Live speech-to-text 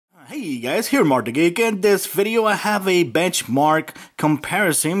Hey guys, here Mark the Geek. In this video I have a benchmark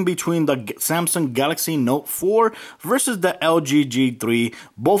comparison between the Samsung Galaxy Note 4 versus the LG G3.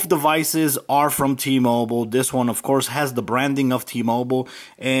 Both devices are from T-Mobile. This one of course has the branding of T-Mobile,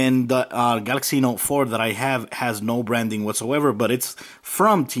 and the Galaxy Note 4 that I have has no branding whatsoever, but it's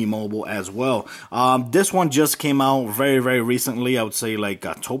from T-Mobile as well. This one just came out very recently. I would say like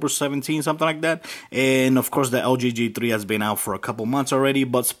October 17, something like that. And of course the LG G3 has been out for a couple months already,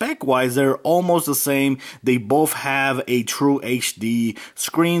 but spec-wise, they're almost the same. They both have a true HD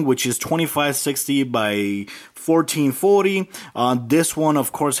screen, which is 2560 by 1440. This one,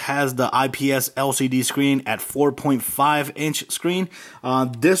 of course, has the IPS LCD screen at 4.5-inch screen.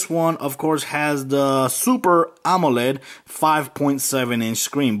 This one, of course, has the Super AMOLED 5.7-inch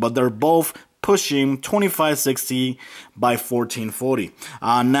screen, but they're both pushing 2560 by 1440.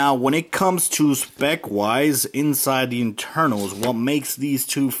 Now, when it comes to spec-wise, inside the internals, what makes these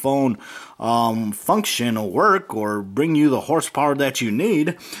two phones function or work or bring you the horsepower that you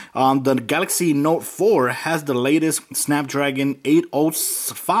need, the Galaxy Note 4 has the latest Snapdragon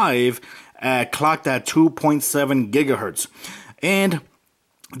 805 clocked at 2.7 gigahertz. And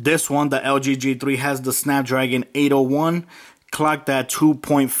this one, the LG G3, has the Snapdragon 801 clocked at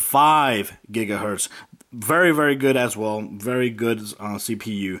 2.5 gigahertz. Very good as well. Very good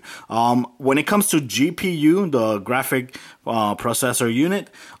CPU. When it comes to GPU, the graphic processor unit,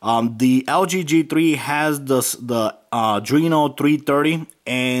 the LG G3 has the Adreno 330,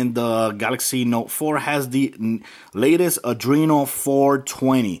 and the Galaxy Note 4 has the latest Adreno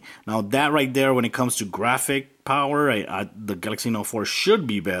 420. Now that right there, when it comes to graphic power, the Galaxy Note 4 should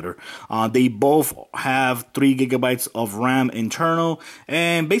be better. They both have 3 gigabytes of RAM internal,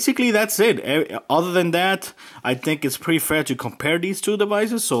 and basically that's it. Other than that, I think it's pretty fair to compare these two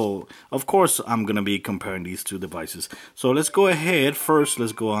devices. So of course I'm gonna be comparing these two devices. So let's go ahead first.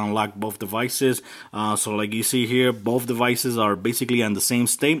 Let's go unlock both devices. So like you see here, both devices are basically on the same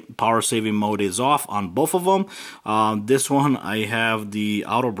state. Power saving mode is off on both of them. This one I have the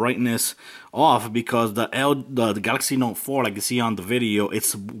auto brightness off because the Galaxy Note 4, like you see on the video,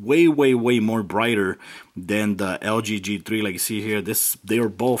 it's way more brighter than the LG G3. Like you see here, they are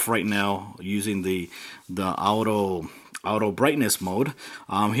both right now using the auto brightness mode.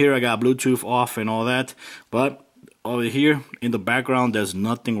 Here I got Bluetooth off and all that, but over here in the background there's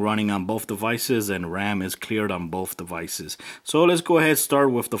nothing running on both devices, and RAM is cleared on both devices. So let's go ahead and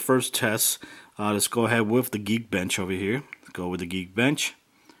start with the first test. Let's go ahead with the Geekbench over here. Let's go with the Geekbench.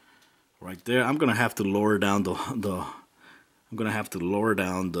 Right there, I'm gonna have to lower down the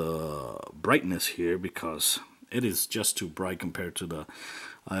brightness here because it is just too bright compared to the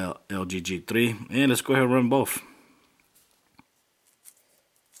LG G3. And let's go ahead and run both.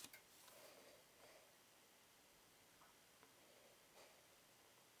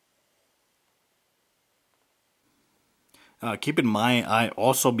 Keep in mind, I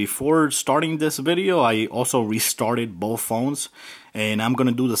also, before starting this video, I also restarted both phones, and I'm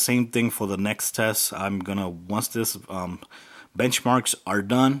gonna do the same thing for the next test. Once this benchmarks are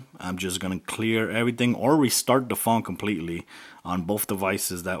done, I'm just gonna clear everything or restart the phone completely on both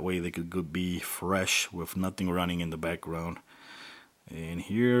devices. That way they could be fresh with nothing running in the background. And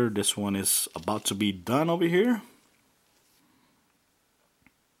here, this one is about to be done over here.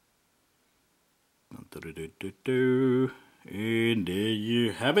 And there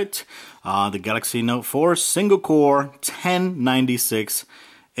you have it. The Galaxy Note 4 single core 1096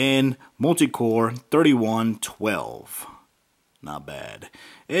 and multi-core 3112. Not bad.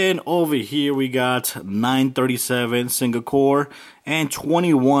 And over here we got 937 single core and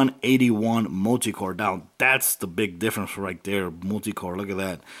 2181 multi-core. Now that's the big difference right there. Multi-core, look at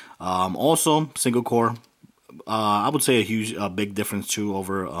that. Also single core, I would say a big difference too,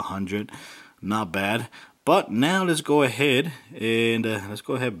 over 100. Not bad. But now let's go ahead and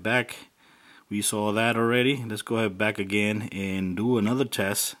back. We saw that already. Let's go ahead back again and do another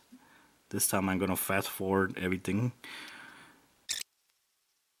test. This time I'm gonna fast forward everything.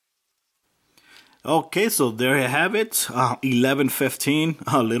 Okay, so there you have it. 1115,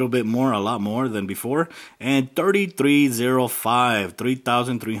 a lot more than before, and 3305,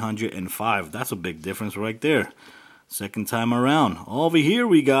 3305. That's a big difference right there. Second time around. Over here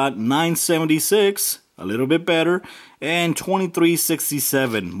we got 976, a little bit better, and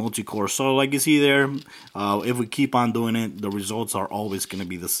 2367 multi-core. So like you see there, if we keep on doing it, the results are always going to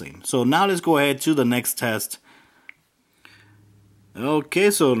be the same. So now let's go ahead to the next test.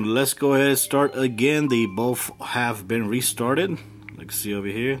 Okay, so let's go ahead and start again. They both have been restarted. Like you see over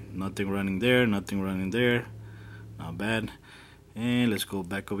here, nothing running there, nothing running there. Not bad. And let's go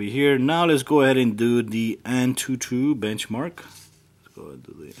back over here. Now let's go ahead and do the Antutu benchmark. Let's go go ahead and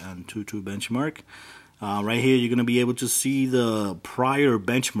do the Antutu benchmark. Right here, you're going to be able to see the prior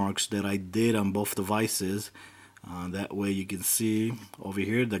benchmarks that I did on both devices. That way you can see over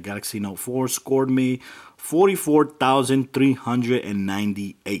here, the Galaxy Note 4 scored me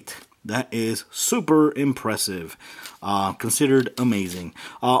 44,398. That is super impressive, considered amazing.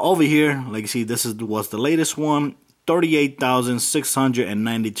 Over here, like you see, was the latest one,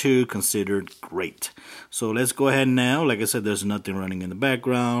 38,692, considered great. So let's go ahead now. Like I said, there's nothing running in the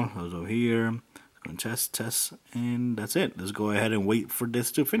background. Over here, going to test, and that's it. Let's go ahead and wait for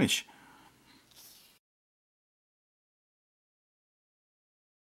this to finish.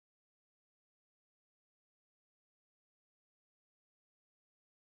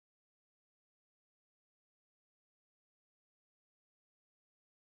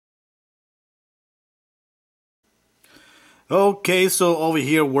 Okay, so over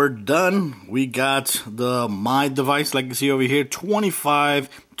here we're done. We got my device, like you see over here,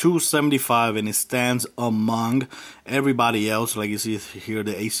 25,275, and it stands among everybody else. Like you see here,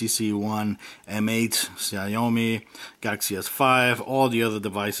 the HTC One, M8, Xiaomi, Galaxy S5, all the other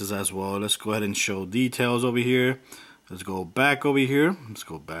devices as well. Let's go ahead and show details over here. Let's go back over here. Let's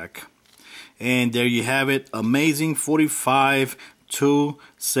go back. And there you have it. Amazing,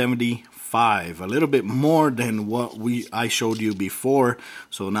 45,275. A little bit more than what I showed you before.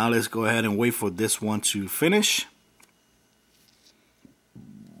 So now let's go ahead and wait for this one to finish.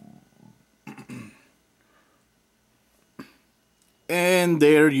 And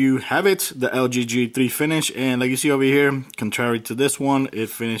there you have it, the LG G3 finish. And like you see over here, contrary to this one, it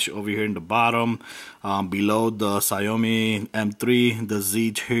finished over here in the bottom, below the Xiaomi M3, the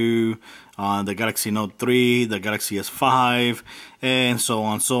Z2, the Galaxy Note 3, the Galaxy S5, and so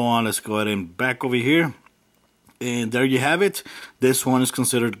on, so on. Let's go ahead and back over here. And there you have it. This one is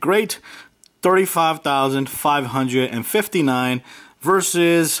considered great. 35,559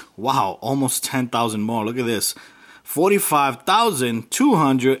 versus, wow, almost 10,000 more. Look at this.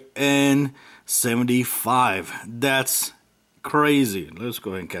 45,275. That's crazy. Let's go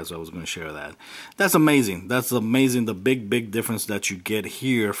ahead and cancel. I was going to share that. That's amazing. That's amazing. The big difference that you get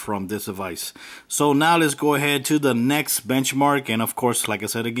here from this device. So now let's go ahead to the next benchmark. And of course, like I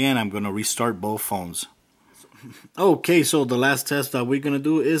said again, I'm going to restart both phones. Okay, so the last test that we're going to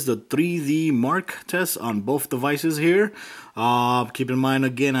do is the 3D Mark test on both devices here. Keep in mind,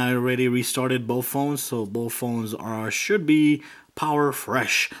 again, I already restarted both phones, so both phones should be power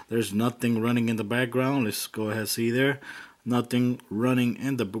fresh. There's nothing running in the background. Let's go ahead and see there. Nothing running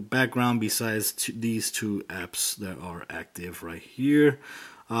in the background besides these two apps that are active right here.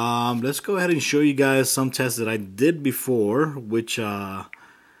 Let's go ahead and show you guys some tests that I did before, which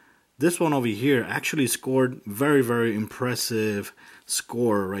this one over here actually scored very impressive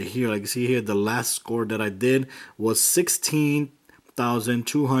score right here. Like you see here, the last score that I did was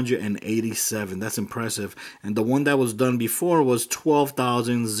 16,287. That's impressive. And the one that was done before was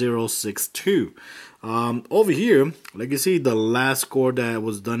 12,062. Over here, like you see, the last score that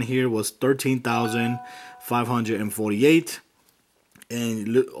was done here was 13,548. And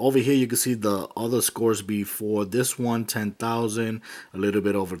look, over here you can see the other scores before this one, 10,000, a little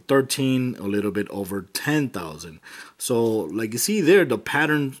bit over 13, a little bit over 10,000. So like you see there, the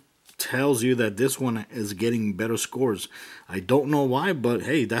pattern tells you that this one is getting better scores. I don't know why, but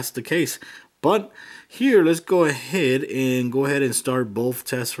hey, that's the case. But here, let's go ahead and start both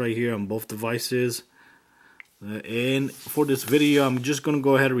tests right here on both devices. And for this video, I'm just going to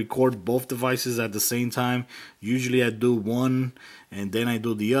go ahead and record both devices at the same time. Usually I do one and then I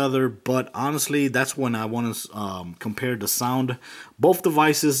do the other, but honestly, that's when I want to compare the sound. Both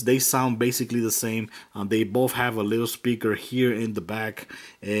devices, they sound basically the same. They both have a little speaker here in the back.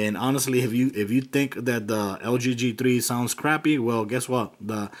 And honestly, if you think that the LG G3 sounds crappy, well, guess what?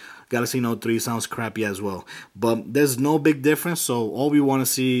 The Galaxy Note 3 sounds crappy as well. But there's no big difference, so all we want to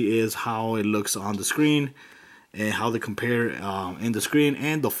see is how it looks on the screen and how they compare in the screen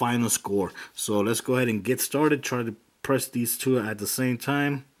and the final score. So let's go ahead and get started. Try to press these two at the same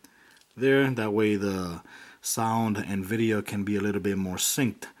time there. That way the sound and video can be a little bit more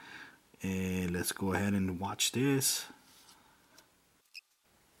synced. And let's go ahead and watch this.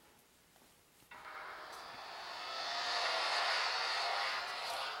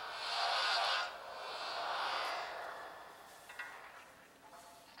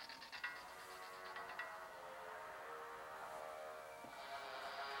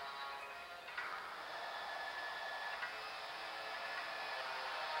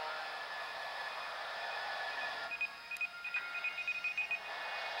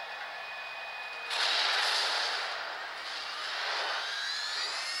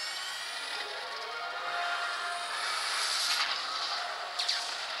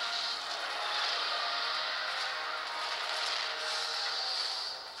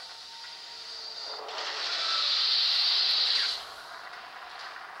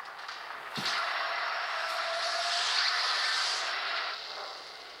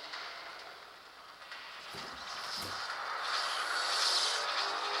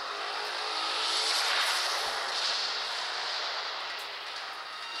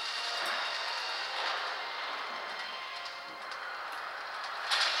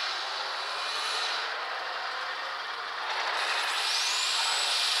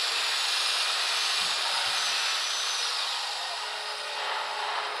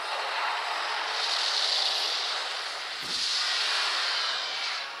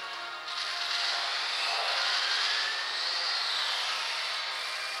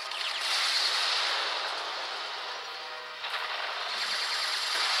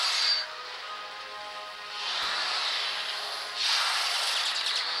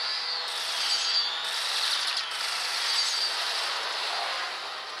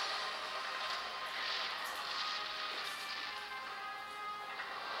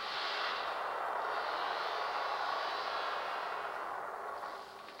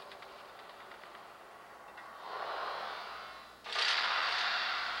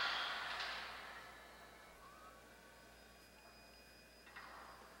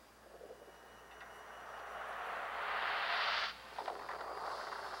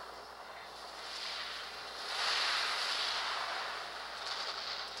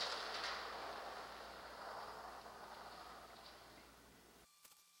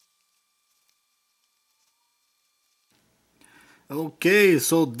 Okay,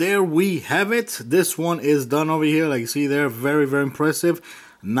 so there we have it. This one is done over here. Like you see there, very, very impressive.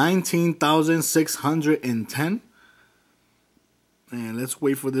 19,610. And let's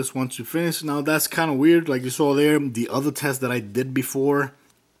wait for this one to finish. Now that's kind of weird. Like you saw there, the other test that I did before,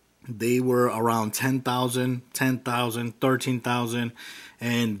 they were around 10,000, 10,000, 13,000.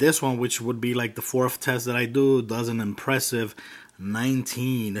 And this one, which would be like the fourth test that I do, does an impressive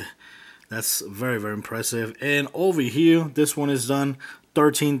 19. That's very, very impressive. And over here, this one is done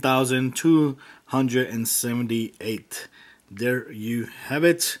 13,278. There you have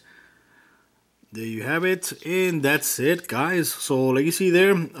it. There you have it, and that's it, guys. So like you see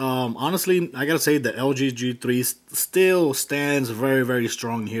there, honestly, I gotta say the LG G3 still stands very, very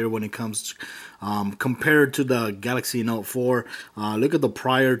strong here when it comes to, compared to the Galaxy Note 4. Look at the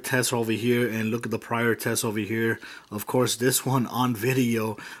prior test over here, and look at the prior test over here. Of course, this one on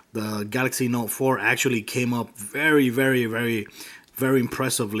video, the Galaxy Note 4 actually came up very, very, very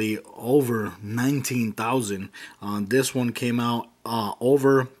impressively over 19,000. This one came out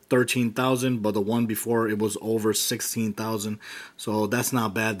over 13,000, but the one before it was over 16,000, so that's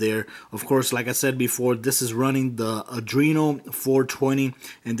not bad there. Of course, like I said before, this is running the Adreno 420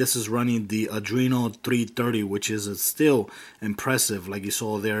 and this is running the Adreno 330, which is still impressive, like you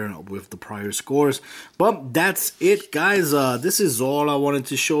saw there with the prior scores. But that's it, guys. This is all I wanted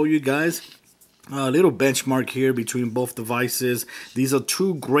to show you guys. A little benchmark here between both devices. These are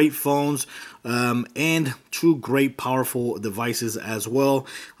two great phones and two great powerful devices as well.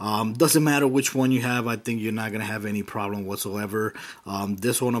 Doesn't matter which one you have, I think you're not going to have any problem whatsoever.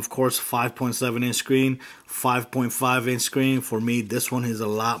 This one, of course, 5.7 inch screen, 5.5 inch screen. For me, this one is a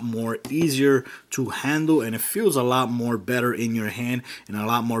lot more easier to handle, and it feels a lot more better in your hand and a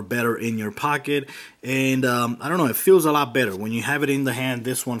lot more better in your pocket. And I don't know, it feels a lot better when you have it in the hand.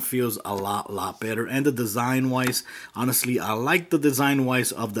 This one feels a lot better. And the design wise, honestly, I like the design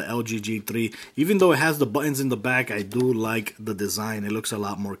wise of the LG G3. Even though it has the buttons in the back, I do like the design. It looks a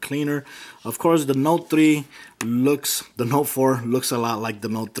lot more cleaner. Of course, the Note 4 looks a lot like the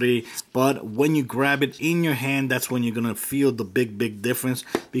Note 3, but when you grab it in your hand, that's when you're gonna feel the big difference,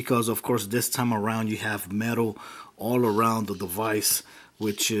 because of course this time around you have metal all around the device,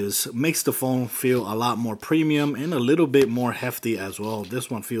 which makes the phone feel a lot more premium and a little bit more hefty as well.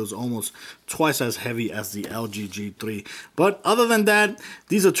 This one feels almost twice as heavy as the LG G3. But other than that,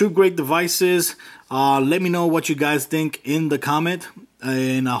 these are two great devices. Let me know what you guys think in the comment,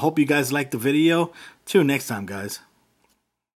 and I hope you guys liked the video. Till next time, guys.